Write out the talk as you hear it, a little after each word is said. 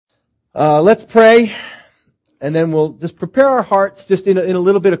Let's pray, and then we'll just prepare our hearts just in a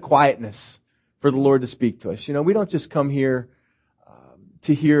little bit of quietness for the Lord to speak to us. You know, we don't just come here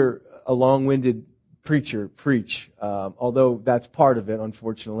to hear a long-winded preacher preach, although that's part of it,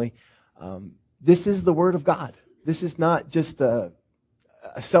 unfortunately. This is the Word of God. This is not just a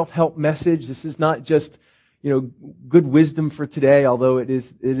self-help message. This is not just, good wisdom for today, although it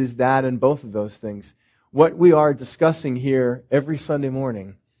is that and both of those things. What we are discussing here every Sunday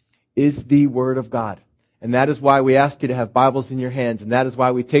morning is the Word of God. And that is why we ask you to have Bibles in your hands, and that is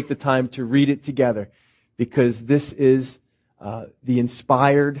why we take the time to read it together, because this is the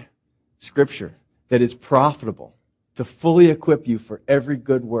inspired Scripture that is profitable to fully equip you for every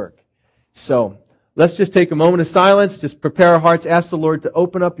good work. So, let's just take a moment of silence, just prepare our hearts, ask the Lord to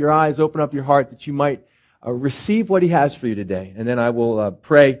open up your eyes, open up your heart, that you might receive what He has for you today. And then I will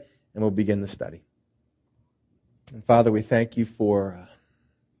pray, and we'll begin the study. And Father, we thank you for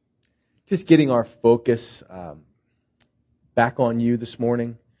just getting our focus back on you this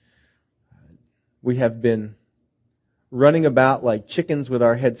morning. We have been running about like chickens with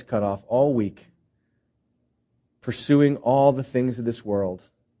our heads cut off all week, pursuing all the things of this world.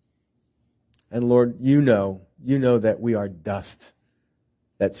 And Lord, you know that we are dust.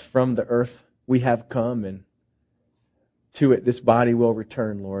 That's from the earth we have come, and to it this body will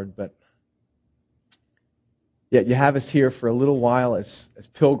return, Lord. But yet you have us here for a little while as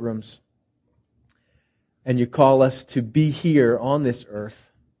pilgrims. And you call us to be here on this earth,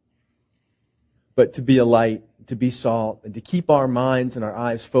 but to be a light, to be salt, and to keep our minds and our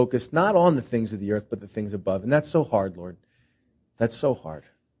eyes focused not on the things of the earth, but the things above. And that's so hard, Lord. That's so hard.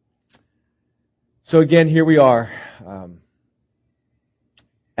 So again, here we are,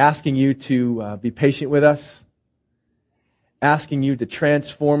 asking you to be patient with us, asking you to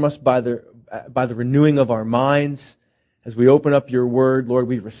transform us by the renewing of our minds. As we open up your word, Lord,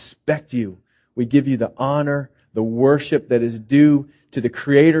 we respect you. We give you the honor, the worship that is due to the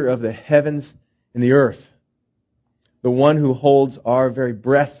Creator of the heavens and the earth, the one who holds our very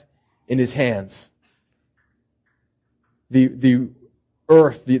breath in His hands. The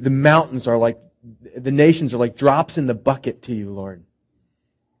earth, the mountains are like, the nations are like drops in the bucket to you, Lord.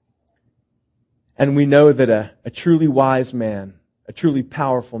 And we know that a truly wise man, a truly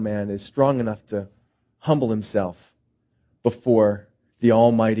powerful man, is strong enough to humble himself before the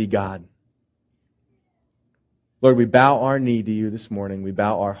Almighty God. Lord, we bow our knee to you this morning. We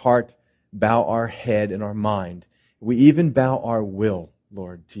bow our heart, bow our head and our mind. We even bow our will,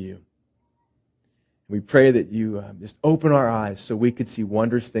 Lord, to you. We pray that you just open our eyes so we could see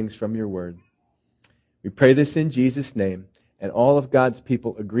wondrous things from your word. We pray this in Jesus' name. And all of God's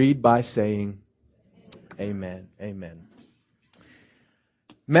people agreed by saying, Amen. Amen.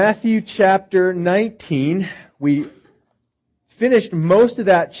 Matthew chapter 19. We finished most of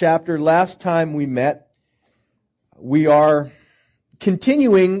that chapter last time we met. We are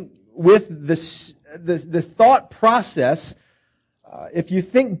continuing with the thought process. If you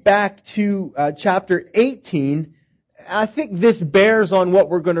think back to chapter 18, I think this bears on what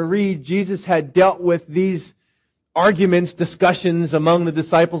we're going to read. Jesus had dealt with these arguments, discussions among the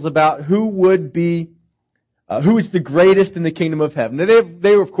disciples about who is the greatest in the kingdom of heaven. And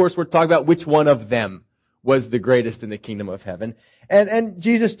they of course were talking about which one of them was the greatest in the kingdom of heaven. And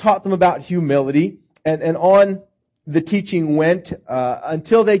Jesus taught them about humility, and on the teaching went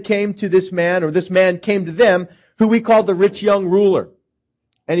until they came to this man, or this man came to them, who we call the rich young ruler.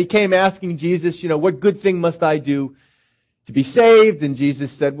 And he came asking Jesus, what good thing must I do to be saved? And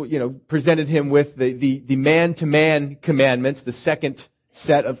Jesus said, presented him with the man-to-man commandments, the second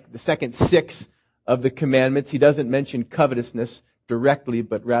six of the commandments. He doesn't mention covetousness directly,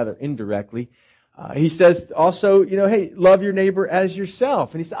 but rather indirectly. He says also, hey, love your neighbor as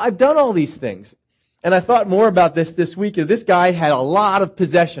yourself. And he said, I've done all these things. And I thought more about this week. This guy had a lot of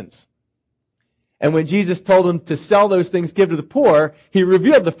possessions. And when Jesus told him to sell those things, give to the poor, he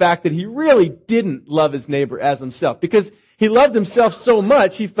revealed the fact that he really didn't love his neighbor as himself. Because he loved himself so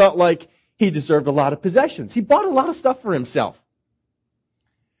much, he felt like he deserved a lot of possessions. He bought a lot of stuff for himself.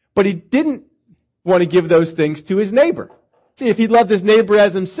 But he didn't want to give those things to his neighbor. See, if he loved his neighbor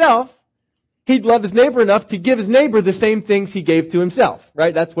as himself, he'd love his neighbor enough to give his neighbor the same things he gave to himself,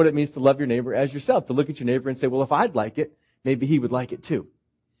 right? That's what it means to love your neighbor as yourself, to look at your neighbor and say, well, if I'd like it, maybe he would like it too.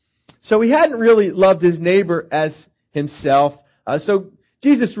 So he hadn't really loved his neighbor as himself. So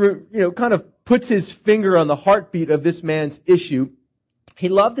Jesus, kind of puts his finger on the heartbeat of this man's issue. He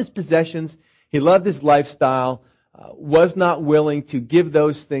loved his possessions. He loved his lifestyle, was not willing to give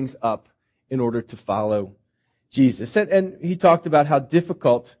those things up in order to follow Jesus. And he talked about how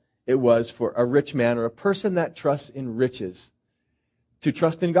difficult it was for a rich man or a person that trusts in riches to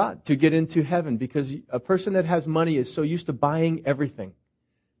trust in God, to get into heaven, because a person that has money is so used to buying everything.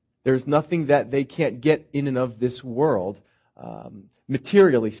 There's nothing that they can't get in and of this world,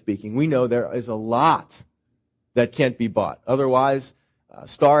 materially speaking. We know there is a lot that can't be bought. Otherwise,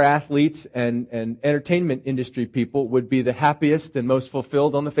 star athletes and entertainment industry people would be the happiest and most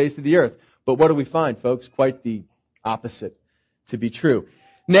fulfilled on the face of the earth. But what do we find, folks? Quite the opposite to be true.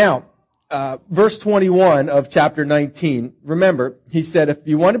 Now, verse 21 of chapter 19, remember, he said, if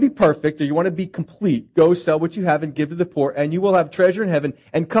you want to be perfect or you want to be complete, go sell what you have and give to the poor, and you will have treasure in heaven,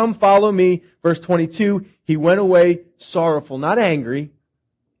 and come follow me. Verse 22, he went away sorrowful, not angry.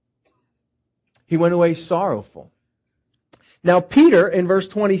 He went away sorrowful. Now, Peter, in verse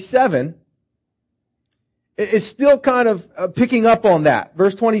 27, is still kind of picking up on that.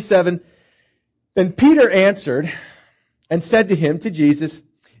 Verse 27, then Peter answered and said to him, to Jesus,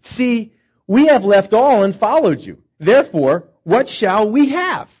 see, we have left all and followed you. Therefore, what shall we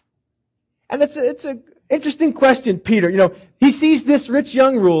have? And it's an interesting question, Peter. You know, he sees this rich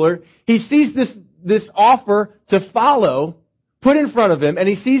young ruler. He sees this offer to follow put in front of him, and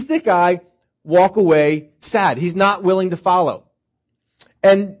he sees the guy walk away sad. He's not willing to follow.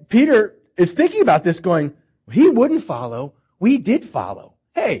 And Peter is thinking about this going, he wouldn't follow. We did follow.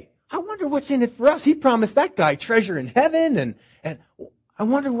 Hey, I wonder what's in it for us. He promised that guy treasure in heaven, and I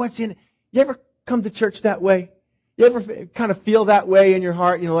wonder what's in it. You ever come to church that way? You ever kind of feel that way in your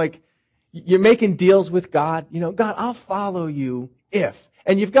heart? You know, like you're making deals with God. You know, God, I'll follow you if.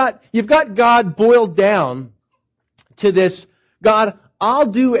 And you've got God boiled down to this, God, I'll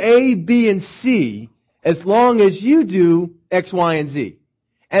do A, B, and C as long as you do X, Y, and Z.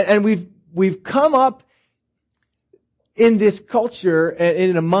 And we've come up in this culture and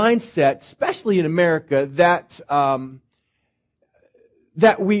in a mindset, especially in America, that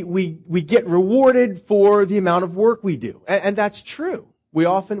we get rewarded for the amount of work we do. And that's true.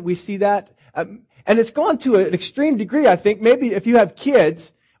 We see that. And it's gone to an extreme degree, I think. Maybe if you have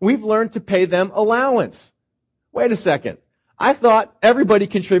kids, we've learned to pay them allowance. Wait a second. I thought everybody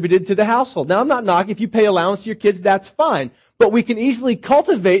contributed to the household. Now, I'm not knocking. If you pay allowance to your kids, that's fine. But we can easily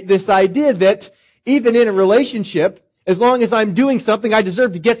cultivate this idea that even in a relationship, as long as I'm doing something, I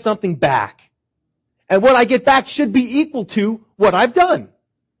deserve to get something back. And what I get back should be equal to what I've done.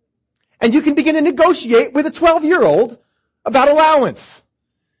 And you can begin to negotiate with a 12-year-old about allowance.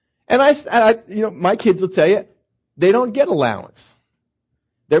 And my kids will tell you, they don't get allowance.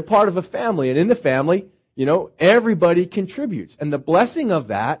 They're part of a family, and in the family, everybody contributes. And the blessing of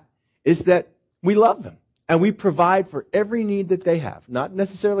that is that we love them. And we provide for every need that they have. Not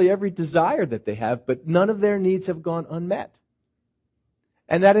necessarily every desire that they have, but none of their needs have gone unmet.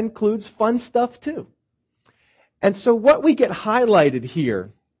 And that includes fun stuff too. And so what we get highlighted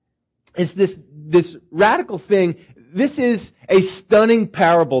here is this radical thing. This is a stunning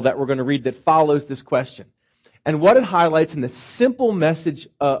parable that we're going to read that follows this question. And what it highlights in the simple message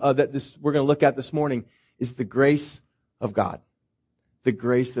that we're going to look at this morning is the grace of God. The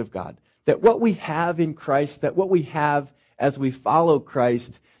grace of God. That what we have in Christ, that what we have as we follow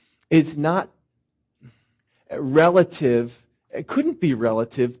Christ is not relative, it couldn't be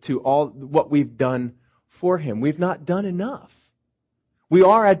relative to all what we've done for Him. We've not done enough. We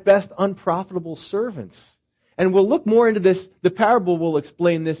are at best unprofitable servants. And we'll look more into this. The parable will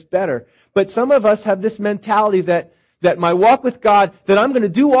explain this better. But some of us have this mentality that my walk with God, that I'm going to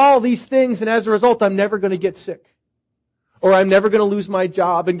do all these things, and as a result, I'm never going to get sick. Or I'm never going to lose my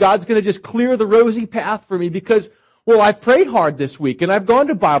job, and God's going to just clear the rosy path for me because, I've prayed hard this week, and I've gone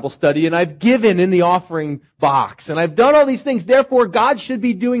to Bible study, and I've given in the offering box, and I've done all these things. Therefore, God should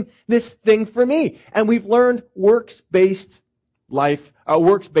be doing this thing for me. And we've learned works-based life, a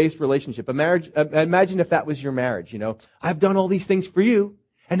works-based relationship. A marriage. Imagine if that was your marriage. I've done all these things for you,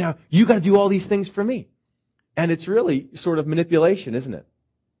 and now you got to do all these things for me. And it's really sort of manipulation, isn't it?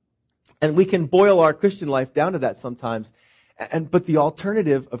 And we can boil our Christian life down to that sometimes. But the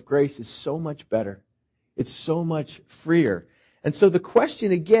alternative of grace is so much better. It's so much freer. And so the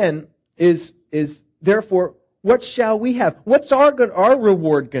question again is therefore, what shall we have? What's our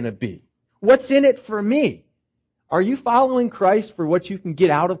reward going to be? What's in it for me? Are you following Christ for what you can get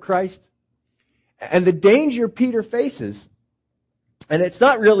out of Christ? And the danger Peter faces, and it's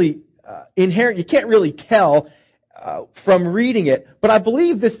not really inherent, you can't really tell from reading it, but I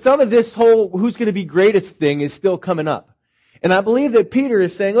believe that some of this whole who's going to be greatest thing is still coming up. And I believe that Peter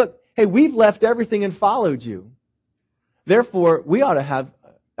is saying, look, hey, we've left everything and followed you. Therefore, we ought to have,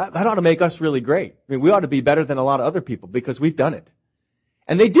 that ought to make us really great. I mean, we ought to be better than a lot of other people because we've done it.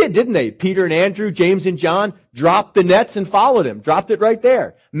 And they did, didn't they? Peter and Andrew, James and John dropped the nets and followed him. Dropped it right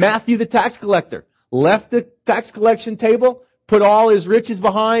there. Matthew, the tax collector, left the tax collection table, put all his riches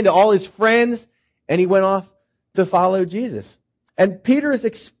behind, all his friends, and he went off to follow Jesus. And Peter is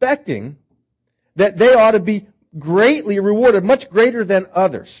expecting that they ought to be greatly rewarded, much greater than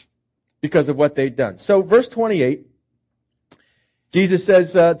others, because of what they've done. So verse 28, Jesus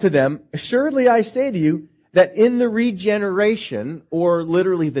says to them, "Assuredly I say to you that in the regeneration, or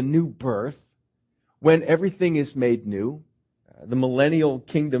literally the new birth, when everything is made new, the millennial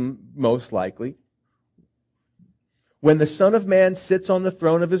kingdom most likely, when the Son of Man sits on the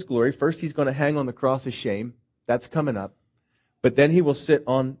throne of his glory," first he's going to hang on the cross of shame. That's coming up. But then he will sit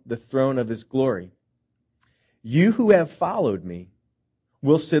on the throne of his glory. "You who have followed me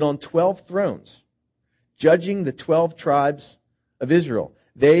will sit on 12 thrones, judging the 12 tribes of Israel."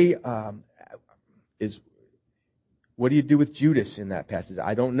 What do you do with Judas in that passage?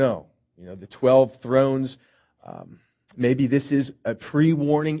 I don't know. The 12 thrones, maybe this is a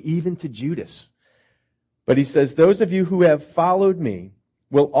pre-warning even to Judas. But he says, "Those of you who have followed me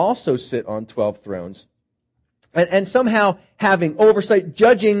will also sit on 12 thrones." And somehow having oversight,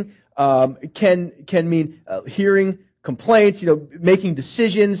 judging can mean hearing complaints, making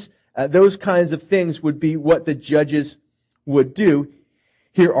decisions. Those kinds of things would be what the judges would do.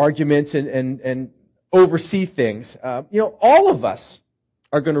 Hear arguments and oversee things. All of us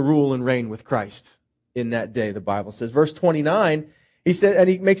are going to rule and reign with Christ in that day, the Bible says. Verse 29, he said, and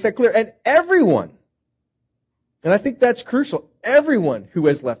he makes that clear, and everyone, and I think that's crucial, everyone who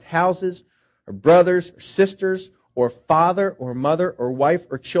has left houses or brothers or sisters or father or mother or wife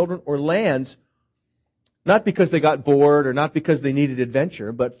or children or lands, not because they got bored or not because they needed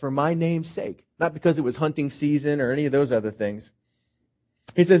adventure, but for my name's sake, not because it was hunting season or any of those other things.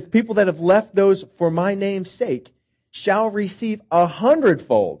 He says, people that have left those for my name's sake shall receive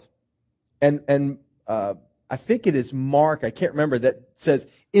 100-fold. And I think it is Mark, I can't remember, that says,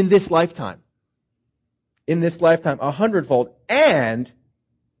 in this lifetime, 100-fold, and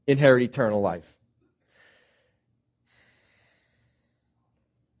inherit eternal life.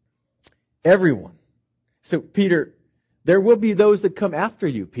 Everyone. So, Peter, there will be those that come after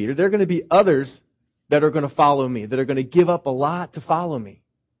you, Peter. There are going to be others that are going to follow me, that are going to give up a lot to follow me.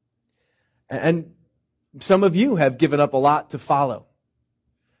 And some of you have given up a lot to follow.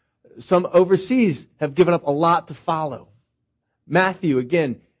 Some overseas have given up a lot to follow. Matthew,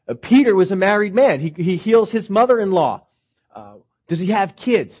 again, Peter was a married man. He heals his mother-in-law. Does he have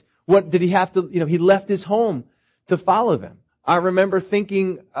kids? What did he have to, he left his home to follow them. I remember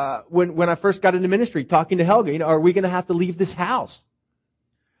thinking, when I first got into ministry, talking to Helga, are we going to have to leave this house?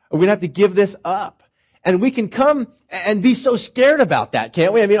 Are we going to have to give this up? And we can come and be so scared about that,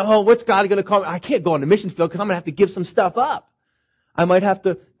 can't we? What's God going to call me? I can't go on the mission field because I'm going to have to give some stuff up. I might have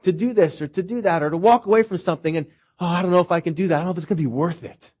to do this or to do that or to walk away from something and, I don't know if I can do that. I don't know if it's going to be worth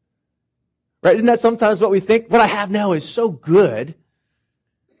it. Right? Isn't that sometimes what we think? What I have now is so good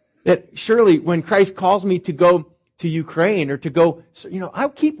that surely when Christ calls me to go to Ukraine or to go, I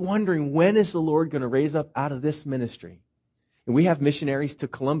keep wondering, when is the Lord going to raise up out of this ministry? And we have missionaries to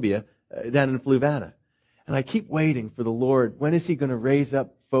Colombia down in Fluvanna. And I keep waiting for the Lord. When is He going to raise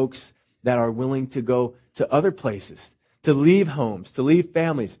up folks that are willing to go to other places, to leave homes, to leave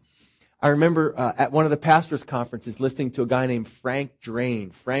families? I remember at one of the pastors' conferences listening to a guy named Frank Drain.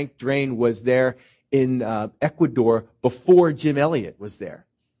 Frank Drain was there in Ecuador before Jim Elliot was there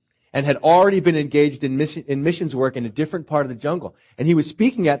and had already been engaged in missions work in a different part of the jungle. And he was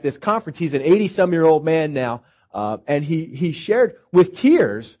speaking at this conference. He's an 80-some-year-old man now, and he shared with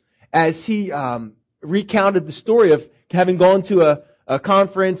tears as he recounted the story of having gone to a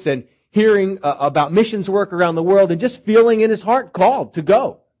conference and hearing about missions work around the world and just feeling in his heart called to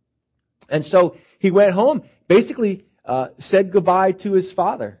go. And so he went home, basically said goodbye to his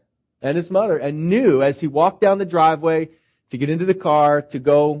father and his mother, and knew as he walked down the driveway to get into the car to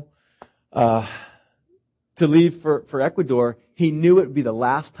go to leave for Ecuador, he knew it would be the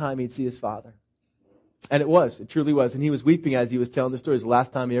last time he'd see his father. And it truly was. And he was weeping as he was telling the story. It was the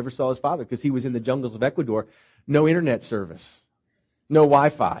last time he ever saw his father because he was in the jungles of Ecuador. No internet service, no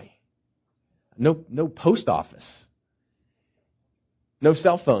Wi-Fi, no post office. No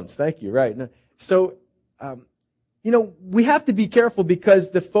cell phones. Thank you. Right. So, we have to be careful because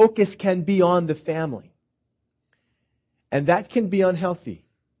the focus can be on the family. And that can be unhealthy.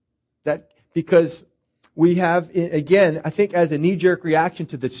 Because we have, again, I think as a knee-jerk reaction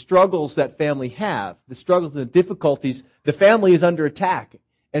to the struggles that family have, the struggles and the difficulties, the family is under attack.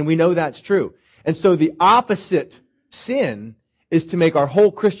 And we know that's true. And so the opposite sin is to make our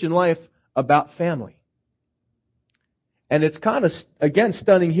whole Christian life about family. And it's kind of, again,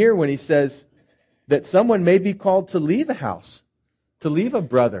 stunning here when he says that someone may be called to leave a house, to leave a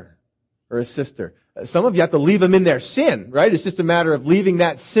brother or a sister. Some of you have to leave them in their sin, right? It's just a matter of leaving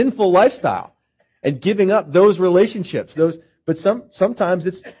that sinful lifestyle and giving up those relationships. But sometimes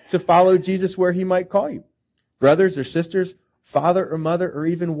it's to follow Jesus where He might call you. Brothers or sisters, father or mother, or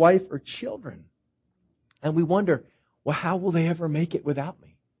even wife or children. And we wonder, well, how will they ever make it without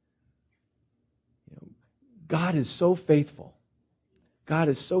me? God is so faithful. God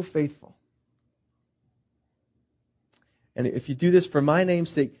is so faithful. And if you do this for my name's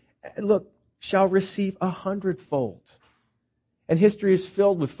sake, look, shall receive 100-fold. And history is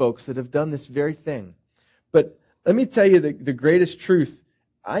filled with folks that have done this very thing. But let me tell you the greatest truth.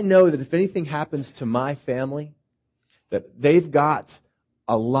 I know that if anything happens to my family, that they've got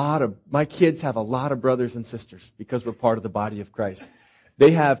my kids have a lot of brothers and sisters because we're part of the body of Christ.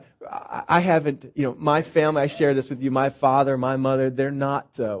 I haven't, my family, I share this with you, my father, my mother, they're not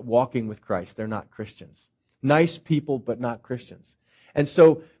walking with Christ. They're not Christians. Nice people, but not Christians. And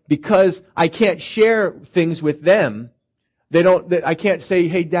so, because I can't share things with them, I can't say,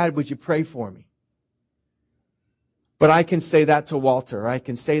 hey, Dad, would you pray for me? But I can say that to Walter, or I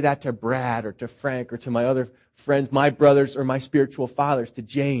can say that to Brad, or to Frank, or to my other friends, my brothers, or my spiritual fathers, to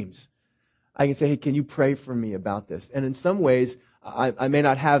James. I can say, hey, can you pray for me about this? And in some ways, I may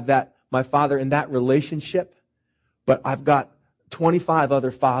not have my father in that relationship, but I've got 25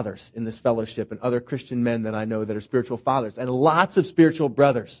 other fathers in this fellowship and other Christian men that I know that are spiritual fathers and lots of spiritual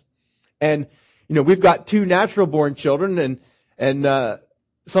brothers. And, we've got 2 natural-born children and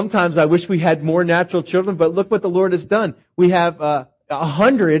sometimes I wish we had more natural children, but look what the Lord has done. We have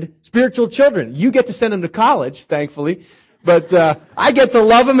 100 spiritual children. You get to send them to college, thankfully, but I get to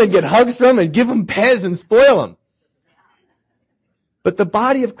love them and get hugs from them and give them pez and spoil them. But the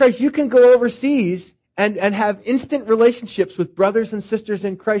body of Christ, you can go overseas and have instant relationships with brothers and sisters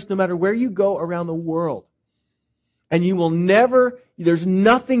in Christ no matter where you go around the world. And you will there's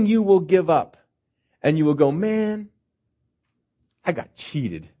nothing you will give up. And you will go, man, I got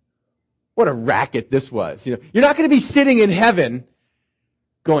cheated. What a racket this was. You're not going to be sitting in heaven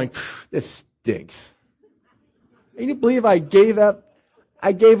going, this stinks. Can you believe I gave up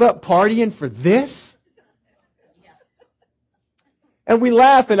partying for this? And we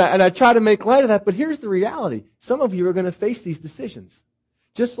laugh, and I try to make light of that, but here's the reality. Some of you are going to face these decisions.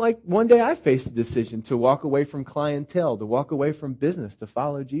 Just like one day I faced a decision to walk away from clientele, to walk away from business, to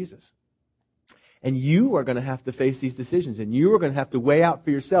follow Jesus. And you are going to have to face these decisions, and you are going to have to weigh out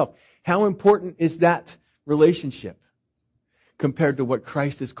for yourself, how important is that relationship compared to what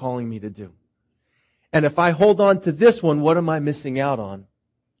Christ is calling me to do? And if I hold on to this one, what am I missing out on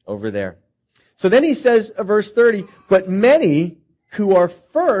over there? So then he says, verse 30, but many who are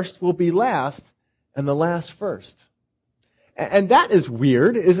first will be last, and the last first. And that is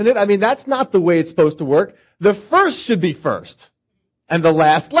weird, isn't it? I mean, that's not the way it's supposed to work. The first should be first, and the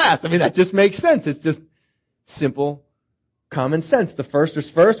last last. I mean, that just makes sense. It's just simple, common sense. The first is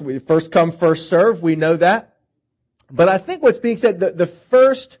first. We first come, first serve. We know that. But I think what's being said, the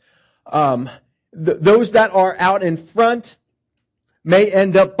first, those that are out in front may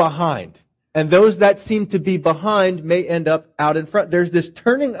end up behind. And those that seem to be behind may end up out in front. There's this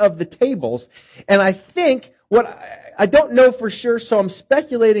turning of the tables. And I think I don't know for sure, so I'm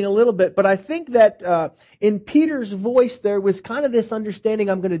speculating a little bit, but I think that in Peter's voice there was kind of this understanding,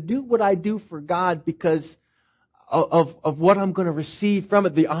 I'm going to do what I do for God because of what I'm going to receive from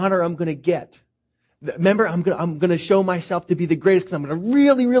it, the honor I'm going to get. Remember, I'm going to show myself to be the greatest because I'm going to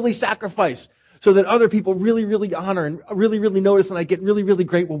really, really sacrifice so that other people really, really honor and really, really notice and I get really, really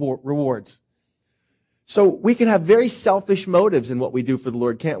great rewards. So we can have very selfish motives in what we do for the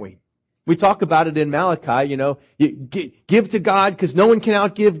Lord, can't we? We talk about it in Malachi, you give to God because no one can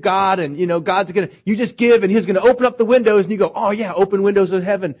outgive God and, God's you just give and He's going to open up the windows and you go, oh yeah, open windows of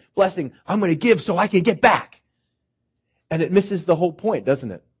heaven, blessing. I'm going to give so I can get back. And it misses the whole point,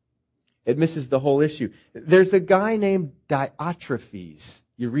 doesn't it? It misses the whole issue. There's a guy named Diotrephes.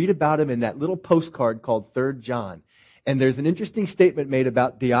 You read about him in that little postcard called 3 John. And there's an interesting statement made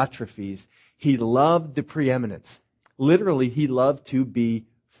about Diotrephes. He loved the preeminence. Literally, he loved to be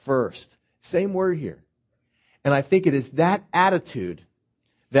first. Same word here. And I think it is that attitude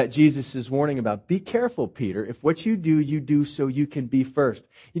that Jesus is warning about. Be careful, Peter. If what you do so you can be first.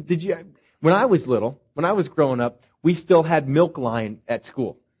 When I was growing up, we still had milk line at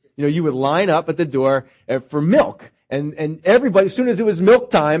school. You would line up at the door for milk. And everybody, as soon as it was milk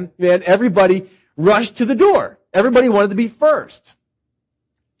time, man, everybody rushed to the door. Everybody wanted to be first.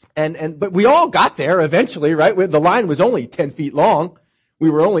 But we all got there eventually, right? The line was only 10 feet long. We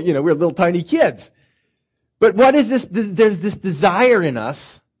were only, we were little tiny kids. But what is this? There's this desire in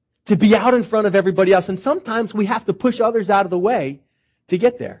us to be out in front of everybody else. And sometimes we have to push others out of the way to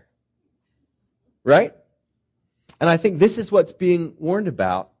get there. right? And I think this is what's being warned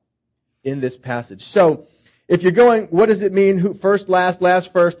about in this passage. So, if you're going, what does it mean? Who first,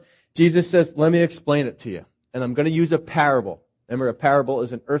 last first? Jesus says, let me explain it to you. And I'm going to use a parable. Remember, a parable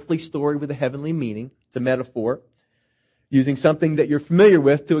is an earthly story with a heavenly meaning. It's a metaphor. Using something that you're familiar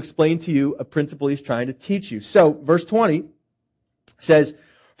with to explain to you a principle he's trying to teach you. So, verse 20 says,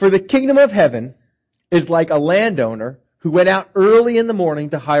 for the kingdom of heaven is like a landowner who went out early in the morning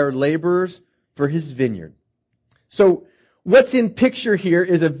to hire laborers for his vineyard. So, what's in picture here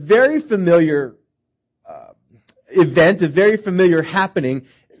is a very familiar event, a very familiar happening.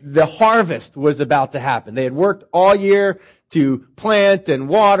 The harvest was about to happen. They had worked all year to plant and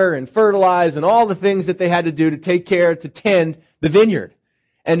water and fertilize and all the things that they had to do to take care, to tend the vineyard.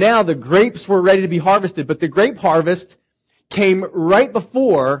 And now the grapes were ready to be harvested, but the grape harvest came right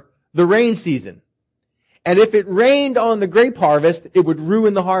before the rain season. And if it rained on the grape harvest, it would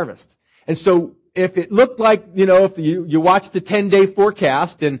ruin the harvest. And so if it looked like, if you watched the 10-day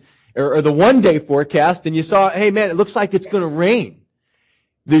forecast or the 1-day forecast and you saw, hey man, it looks like it's going to rain.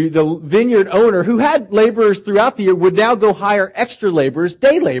 The vineyard owner, who had laborers throughout the year, would now go hire extra laborers,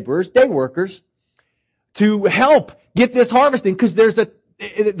 day workers, to help get this harvesting, because there's a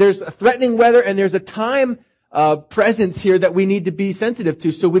threatening weather and there's a time presence here that we need to be sensitive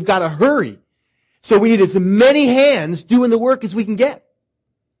to. So we've got to hurry. So we need as many hands doing the work as we can get.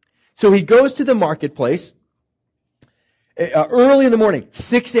 So he goes to the marketplace early in the morning,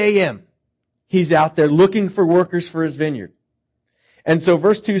 6 a.m. He's out there looking for workers for his vineyard. And so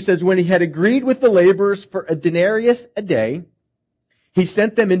verse 2 says, when he had agreed with the laborers for a denarius a day, he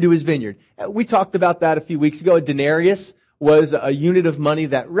sent them into his vineyard. We talked about that a few weeks ago. A denarius was a unit of money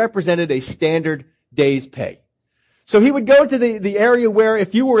that represented a standard day's pay. So he would go to the area where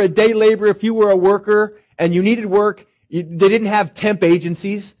if you were a day laborer, if you were a worker and you needed work, they didn't have temp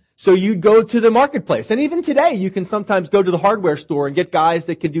agencies. So you'd go to the marketplace. And even today, you can sometimes go to the hardware store and get guys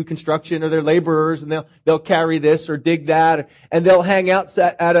that can do construction, or they're laborers, and they'll carry this or dig that, and they'll hang out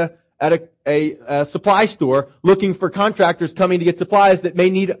at a supply store looking for contractors coming to get supplies that may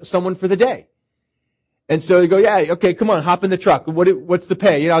need someone for the day. And so they go, yeah, okay, come on, hop in the truck. What's the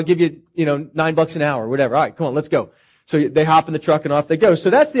pay? I'll give you, $9 an hour or whatever. All right, come on, let's go. So they hop in the truck and off they go. So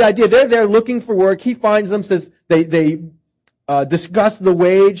that's the idea. They're there looking for work. He finds them, says they discuss the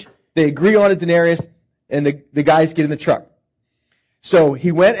wage, they agree on a denarius, and the guys get in the truck. So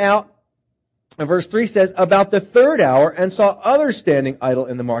he went out, and verse 3 says, about the third hour, and saw others standing idle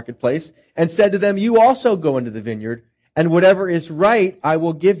in the marketplace, and said to them, you also go into the vineyard, and whatever is right I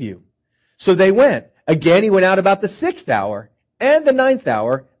will give you. So they went. Again he went out about the 6th hour, and the 9th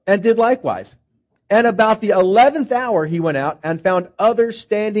hour, and did likewise. And about the 11th hour he went out, and found others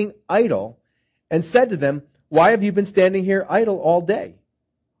standing idle, and said to them, why have you been standing here idle all day?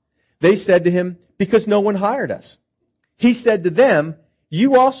 They said to him, because no one hired us. He said to them,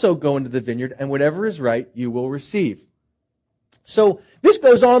 you also go into the vineyard, and whatever is right you will receive. So this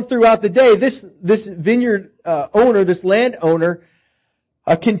goes on throughout the day. This vineyard owner, this landowner,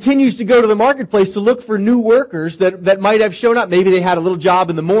 continues to go to the marketplace to look for new workers that might have shown up. Maybe they had a little job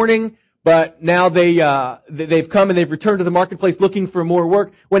in the morning, but now they've come and they've returned to the marketplace looking for more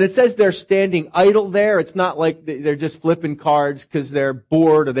work. When it says they're standing idle there, it's not like they're just flipping cards because they're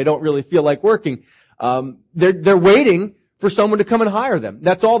bored or they don't really feel like working. They're waiting for someone to come and hire them.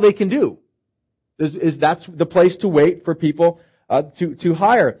 That's all they can do. That's the place to wait for people to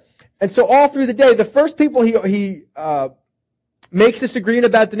hire. And so all through the day, the first people he makes this agreement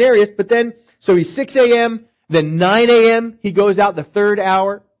about denarius, but then so he's 6 a.m., then 9 a.m. he goes out the third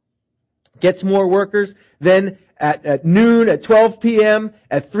hour. Gets more workers, then at noon, at 12 p.m.,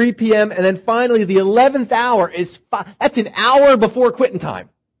 at 3 p.m., and then finally the 11th hour that's an hour before quitting time.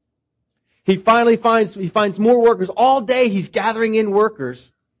 He finds more workers. All day he's gathering in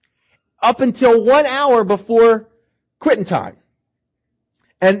workers up until 1 hour before quitting time.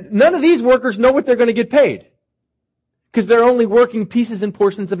 And none of these workers know what they're going to get paid, because they're only working pieces and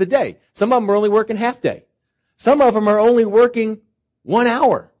portions of a day. Some of them are only working half day. Some of them are only working 1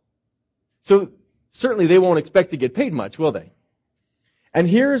 hour. So certainly they won't expect to get paid much, will they? And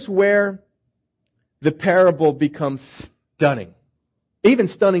here's where the parable becomes stunning. Even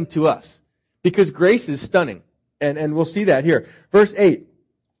stunning to us. Because grace is stunning. And we'll see that here. Verse 8.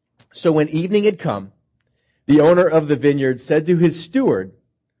 So when evening had come, the owner of the vineyard said to his steward,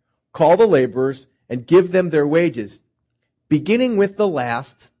 call the laborers and give them their wages, beginning with the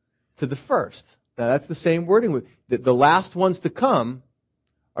last to the first. Now that's the same wording. The last ones to come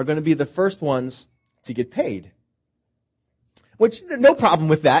are going to be the first ones to get paid. Which, no problem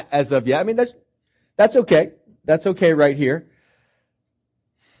with that as of yet. I mean, that's okay. That's okay right here.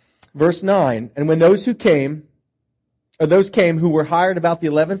 Verse 9, and when those came who were hired about the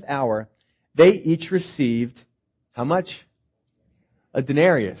 11th hour, they each received, how much? A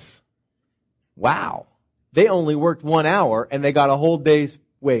denarius. Wow. They only worked 1 hour and they got a whole day's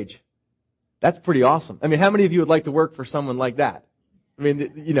wage. That's pretty awesome. I mean, how many of you would like to work for someone like that? I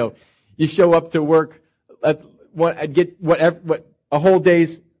mean, you show up to work, get what a whole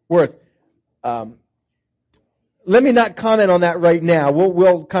day's worth. Let me not comment on that right now.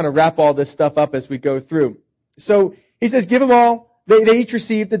 We'll kind of wrap all this stuff up as we go through. So he says, give them all. They each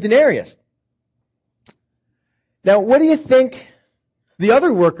received a denarius. Now, what do you think the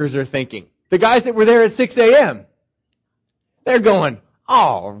other workers are thinking? The guys that were there at 6 a.m. They're going,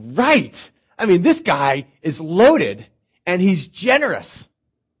 all right. I mean, this guy is loaded and he's generous.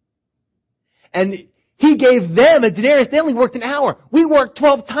 And he gave them a denarius. They only worked an hour. We worked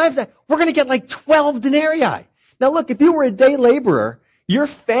 12 times that. We're going to get like 12 denarii. Now look, if you were a day laborer, your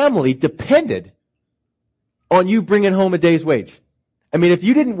family depended on you bringing home a day's wage. I mean, if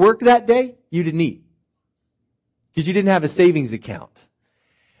you didn't work that day, you didn't eat. Because you didn't have a savings account.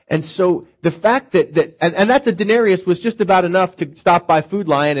 And so the fact that that's a denarius was just about enough to stop by Food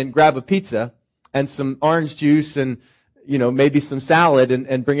Lion and grab a pizza and some orange juice and, maybe some salad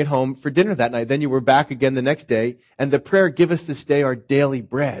and bring it home for dinner that night. Then you were back again the next day. And the prayer, give us this day our daily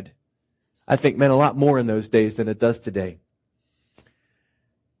bread, I think meant a lot more in those days than it does today.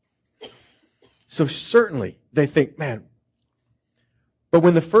 So certainly they think, man. But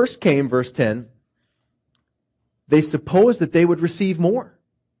when the first came, verse 10, they supposed that they would receive more.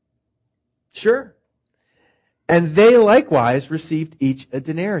 Sure. And they likewise received each a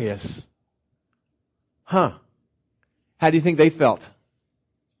denarius. How do you think they felt?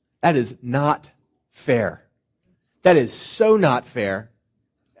 That is not fair. That is so not fair.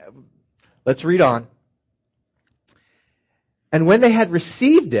 Let's read on. And when they had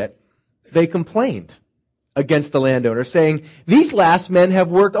received it, they complained against the landowner, saying, these last men have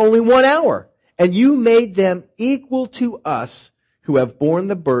worked only 1 hour, and you made them equal to us who have borne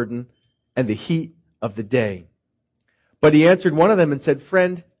the burden and the heat of the day. But he answered one of them and said,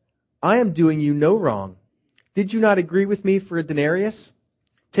 friend, I am doing you no wrong. Did you not agree with me for a denarius?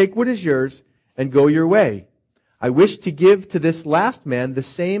 Take what is yours and go your way. I wish to give to this last man the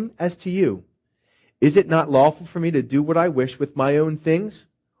same as to you. Is it not lawful for me to do what I wish with my own things?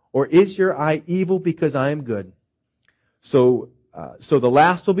 Or is your eye evil because I am good? So the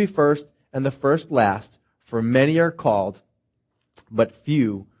last will be first and the first last, for many are called, but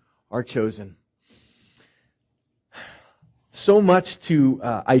few are chosen. So much to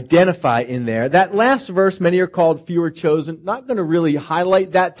identify in there. That last verse, many are called, few are chosen. Not going to really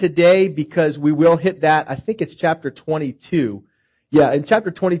highlight that today because we will hit that. I think it's chapter 22. Yeah, in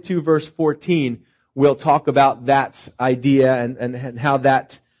chapter 22, verse 14, we'll talk about that idea and how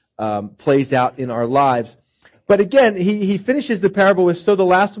that plays out in our lives. But again, he finishes the parable with, so the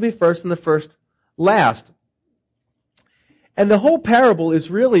last will be first and the first last. And the whole parable is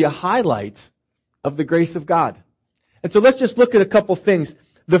really a highlight of the grace of God. And so let's just look at a couple things.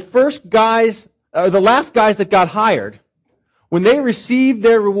 The last guys that got hired, when they received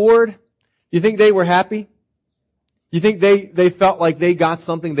their reward, you think they were happy? You think they felt like they got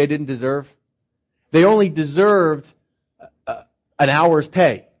something they didn't deserve? They only deserved an hour's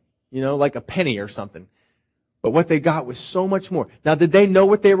pay, like a penny or something. But what they got was so much more. Now, did they know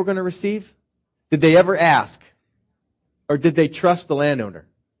what they were going to receive? Did they ever ask? Or did they trust the landowner?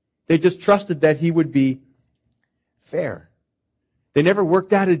 They just trusted that he would be fair. They never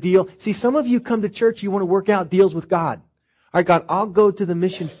worked out a deal. See, some of you come to church, you want to work out deals with God. All right, God, I'll go to the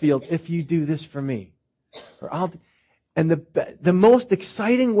mission field if you do this for me. And the most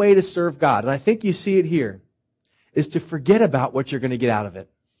exciting way to serve God, and I think you see it here, is to forget about what you're going to get out of it.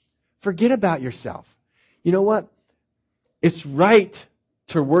 Forget about yourself. You know what? It's right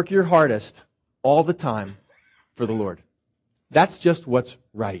to work your hardest all the time for the Lord. That's just what's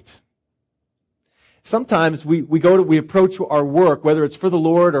right. Sometimes we approach our work, whether it's for the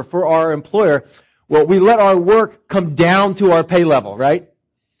Lord or for our employer, well, we let our work come down to our pay level, right?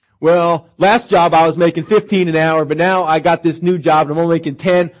 Well, last job I was making 15 an hour, but now I got this new job and I'm only making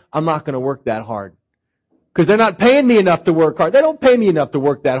 10. I'm not going to work that hard. Because they're not paying me enough to work hard. They don't pay me enough to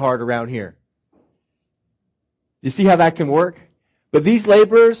work that hard around here. You see how that can work? But these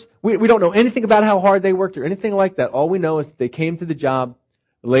laborers, we don't know anything about how hard they worked or anything like that. All we know is that they came to the job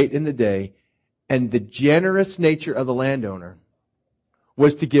late in the day, and the generous nature of the landowner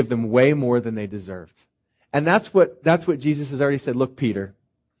was to give them way more than they deserved. And that's what Jesus has already said. Look, Peter,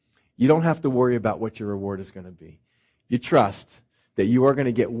 you don't have to worry about what your reward is going to be. You trust that you are going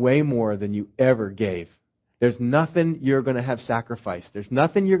to get way more than you ever gave. There's nothing you're going to have sacrificed. There's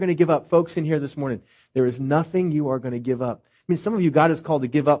nothing you're going to give up. Folks in here this morning, there is nothing you are going to give up. I mean, some of you, God is called to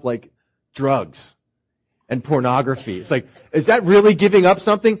give up like drugs and pornography. It's like, is that really giving up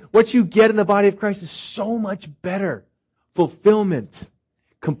something? What you get in the body of Christ is so much better. Fulfillment,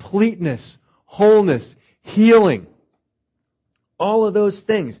 completeness, wholeness, healing. All of those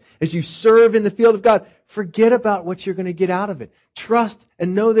things. As you serve in the field of God, forget about what you're going to get out of it. Trust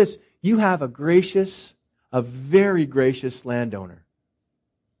and know this. You have a very gracious landowner.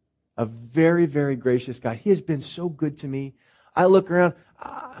 A very, very gracious God. He has been so good to me. I look around.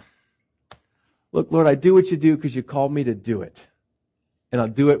 Look, Lord, I do what you do because you called me to do it. And I'll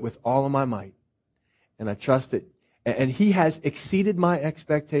do it with all of my might. And I trust it. And He has exceeded my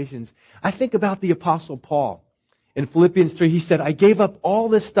expectations. I think about the Apostle Paul. In Philippians 3, he said, I gave up all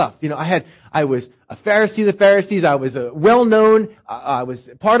this stuff. You know, I was a Pharisee of the Pharisees. I was well-known. I was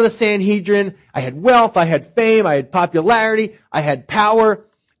part of the Sanhedrin. I had wealth. I had fame. I had popularity. I had power.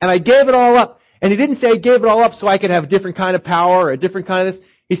 And I gave it all up. And he didn't say I gave it all up so I could have a different kind of power or a different kind of this.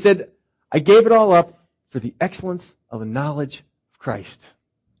 He said, I gave it all up for the excellence of the knowledge of Christ.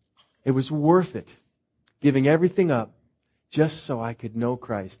 It was worth it, giving everything up just so I could know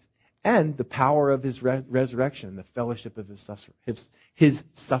Christ and the power of His resurrection, the fellowship of His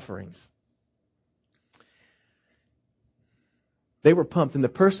sufferings. They were pumped. And the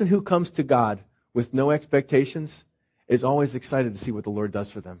person who comes to God with no expectations is always excited to see what the Lord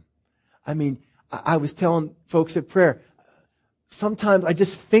does for them. I mean, I was telling folks at prayer, sometimes I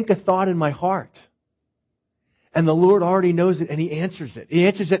just think a thought in my heart. And the Lord already knows it and He answers it. He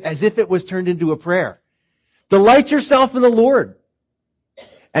answers it as if it was turned into a prayer. Delight yourself in the Lord,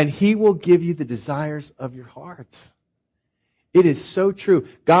 and He will give you the desires of your heart. It is so true.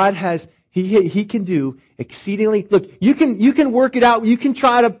 God has, He can do exceedingly. Look, you can work it out. You can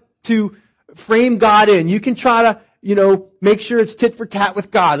try to frame God in. You can try to, make sure it's tit for tat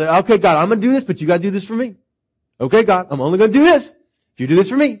with God. Okay, God, I'm going to do this, but you got to do this for me. Okay, God, I'm only going to do this if you do this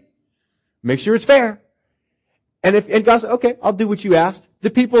for me. Make sure it's fair. And God said, okay, I'll do what you asked. The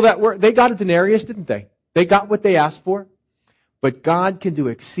people they got a denarius, didn't they? They got what they asked for. But God can do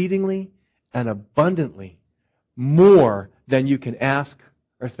exceedingly and abundantly more than you can ask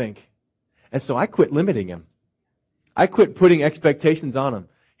or think. And so I quit limiting Him. I quit putting expectations on Him.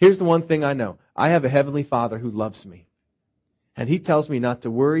 Here's the one thing I know. I have a Heavenly Father who loves me. And He tells me not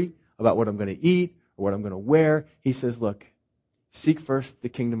to worry about what I'm going to eat or what I'm going to wear. He says, look, seek first the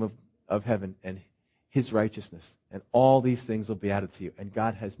kingdom of heaven and His righteousness, and all these things will be added to you. And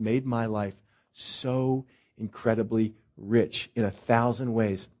God has made my life so incredibly rich in 1,000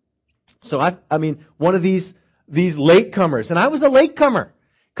 ways. So I mean, one of these latecomers, and I was a latecomer.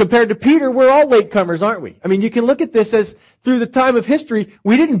 Compared to Peter, we're all latecomers, aren't we? I mean, you can look at this as through the time of history,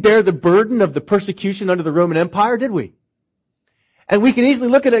 we didn't bear the burden of the persecution under the Roman Empire, did we? And we can easily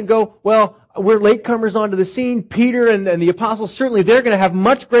look at it and go, well, we're latecomers onto the scene. Peter and the apostles, certainly they're going to have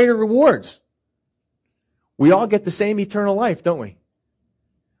much greater rewards. We all get the same eternal life, don't we?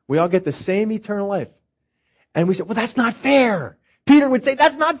 We all get the same eternal life. And we say, well, that's not fair. Peter would say,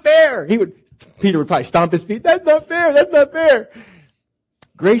 that's not fair. Peter would probably stomp his feet. That's not fair. That's not fair.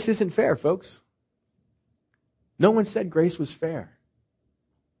 Grace isn't fair, folks. No one said grace was fair.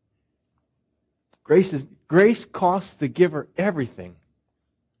 Grace costs the giver everything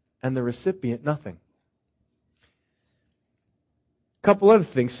and the recipient nothing. Couple other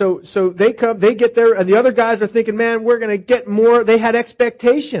things. So they get there, and the other guys are thinking, man, we're going to get more. They had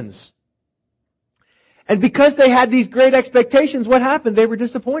expectations. And because they had these great expectations, what happened? They were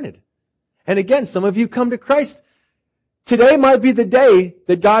disappointed. And again, some of you come to Christ. Today might be the day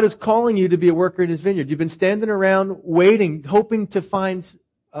that God is calling you to be a worker in His vineyard. You've been standing around waiting, hoping to find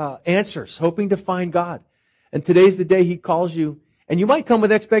answers, hoping to find God. And today's the day He calls you. And you might come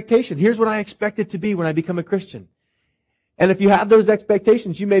with expectation. Here's what I expect it to be when I become a Christian. And if you have those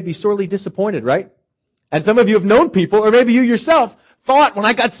expectations, you may be sorely disappointed, right? And some of you have known people, or maybe you yourself, thought when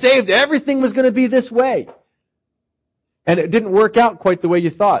I got saved, everything was going to be this way. And it didn't work out quite the way you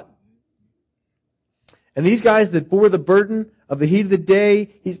thought. And these guys that bore the burden of the heat of the day,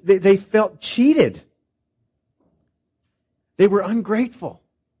 they felt cheated. They were ungrateful.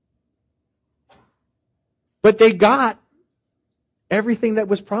 But they got everything that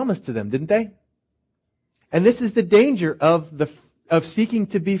was promised to them, didn't they? And this is the danger of seeking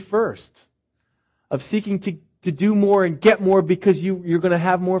to be first, of seeking to do more and get more because you're going to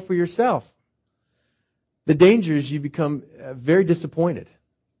have more for yourself. The danger is you become very disappointed.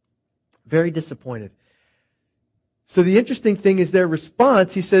 Very disappointed. So the interesting thing is their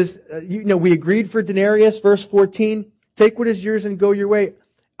response. He says, we agreed for denarius, verse 14. Take what is yours and go your way.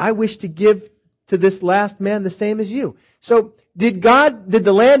 I wish to give to this last man the same as you. So did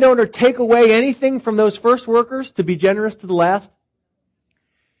the landowner take away anything from those first workers to be generous to the last?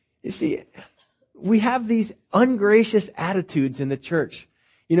 You see, we have these ungracious attitudes in the church.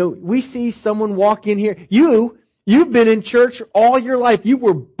 We see someone walk in here. You've been in church all your life. You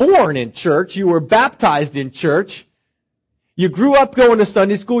were born in church. You were baptized in church. You grew up going to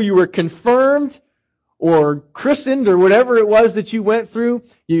Sunday school. You were confirmed or christened or whatever it was that you went through.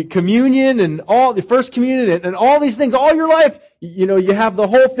 Communion and all the first communion and all these things all your life. You have the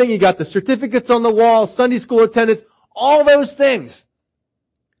whole thing. You got the certificates on the wall, Sunday school attendance, all those things.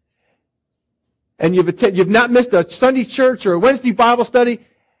 And you've not missed a Sunday church or a Wednesday Bible study.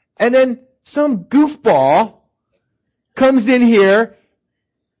 And then some goofball comes in here.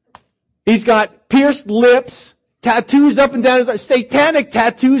 He's got pierced lips, tattoos up and down his arm, satanic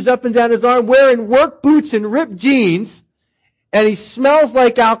tattoos up and down his arm, wearing work boots and ripped jeans, and he smells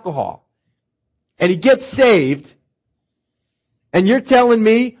like alcohol. And he gets saved. And you're telling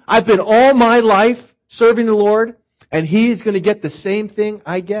me I've been all my life serving the Lord, and he's going to get the same thing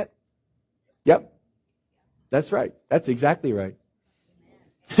I get? Yep. That's right. That's exactly right.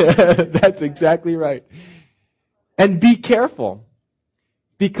 That's exactly right. And be careful,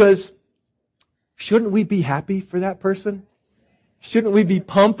 because shouldn't we be happy for that person? Shouldn't we be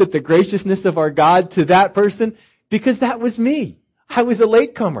pumped at the graciousness of our God to that person? Because that was me. I was a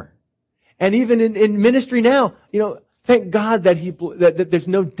latecomer. And even in ministry now, thank God that there's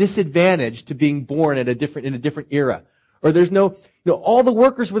no disadvantage to being born in a different era. Or there's no, all the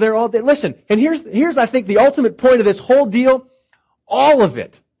workers were there all day. Listen, and here's I think the ultimate point of this whole deal. All of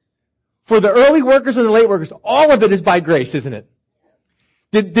it. For the early workers and the late workers, all of it is by grace, isn't it?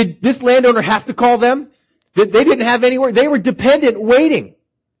 Did this landowner have to call them? They didn't have any work. They were dependent, waiting.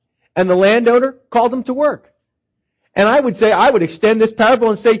 And the landowner called them to work. And I would extend this parable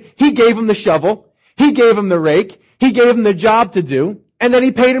and say, he gave them the shovel, he gave them the rake, he gave them the job to do, and then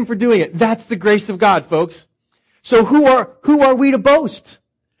he paid them for doing it. That's the grace of God, folks. So who are we to boast?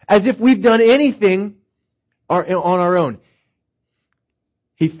 As if we've done anything on our own.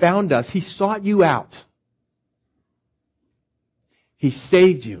 He found us. He sought you out. He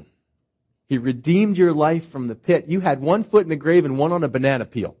saved you. He redeemed your life from the pit. You had one foot in the grave and one on a banana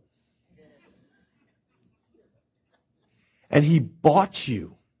peel. And He bought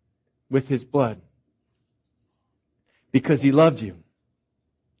you with His blood because He loved you.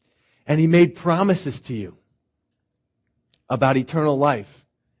 And He made promises to you about eternal life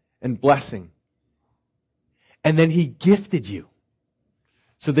and blessing. And then He gifted you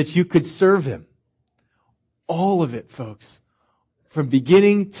so that you could serve Him. All of it, folks, from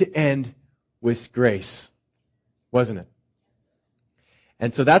beginning to end, was grace, wasn't it?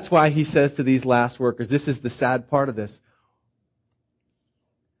 And so that's why He says to these last workers, this is the sad part of this.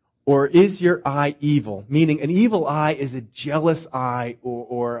 Or is your eye evil? Meaning an evil eye is a jealous eye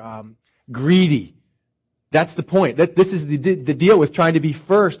or greedy. That's the point. This is the deal with trying to be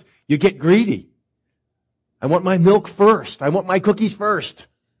first. You get greedy. I want my milk first. I want my cookies first.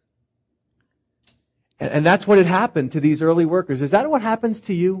 And that's what had happened to these early workers. Is that what happens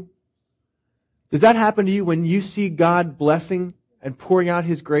to you? Does that happen to you when you see God blessing and pouring out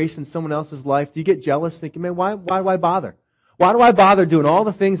His grace in someone else's life? Do you get jealous thinking, man, why do I bother? Why do I bother doing all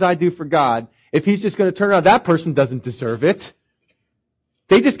the things I do for God if He's just going to turn around? That person doesn't deserve it.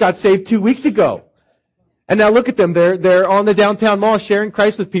 They just got saved 2 weeks ago. And now look at them. They're on the downtown mall sharing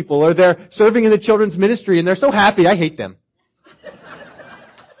Christ with people, or they're serving in the children's ministry and they're so happy. I hate them.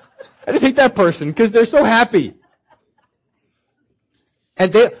 I just hate that person because they're so happy.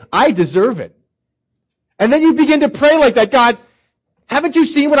 And I deserve it. And then you begin to pray like that. God, haven't you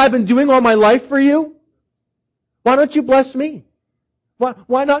seen what I've been doing all my life for you? Why don't you bless me?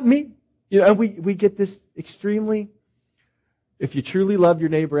 Why not me? And we get this extremely, if you truly love your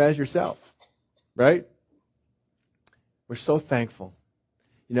neighbor as yourself, right? We're so thankful.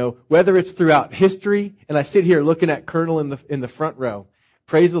 Whether it's throughout history, and I sit here looking at Colonel in the front row.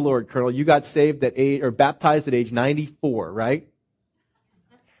 Praise the Lord, Colonel. You got saved at baptized at age 94, right?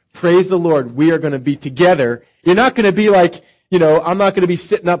 Praise the Lord. We are going to be together. You're not going to be like, I'm not going to be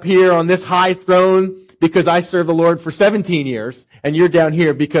sitting up here on this high throne because I served the Lord for 17 years, and you're down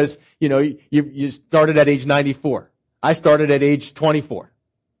here because, you started at age 94. I started at age 24.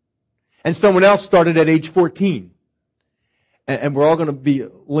 And someone else started at age 14. And we're all going to be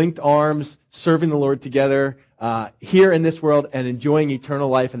linked arms, serving the Lord together here in this world and enjoying eternal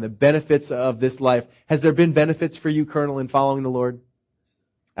life and the benefits of this life. Has there been benefits for you, Colonel, in following the Lord?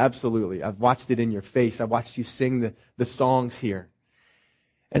 Absolutely. I've watched it in your face. I've watched you sing the songs here.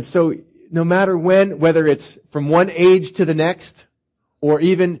 And so no matter when, whether it's from one age to the next, or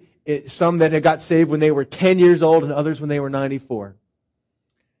even some that had got saved when they were 10 years old and others when they were 94.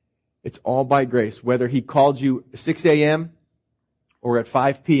 It's all by grace. Whether He called you 6 a.m. or at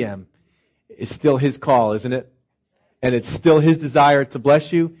 5 p.m., it's still His call, isn't it? And it's still His desire to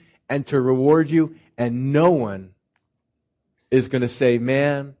bless you and to reward you. And no one is going to say,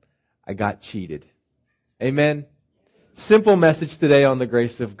 man, I got cheated. Amen? Simple message today on the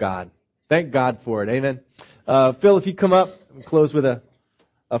grace of God. Thank God for it. Amen? Phil, if you come up and close with a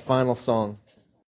final song.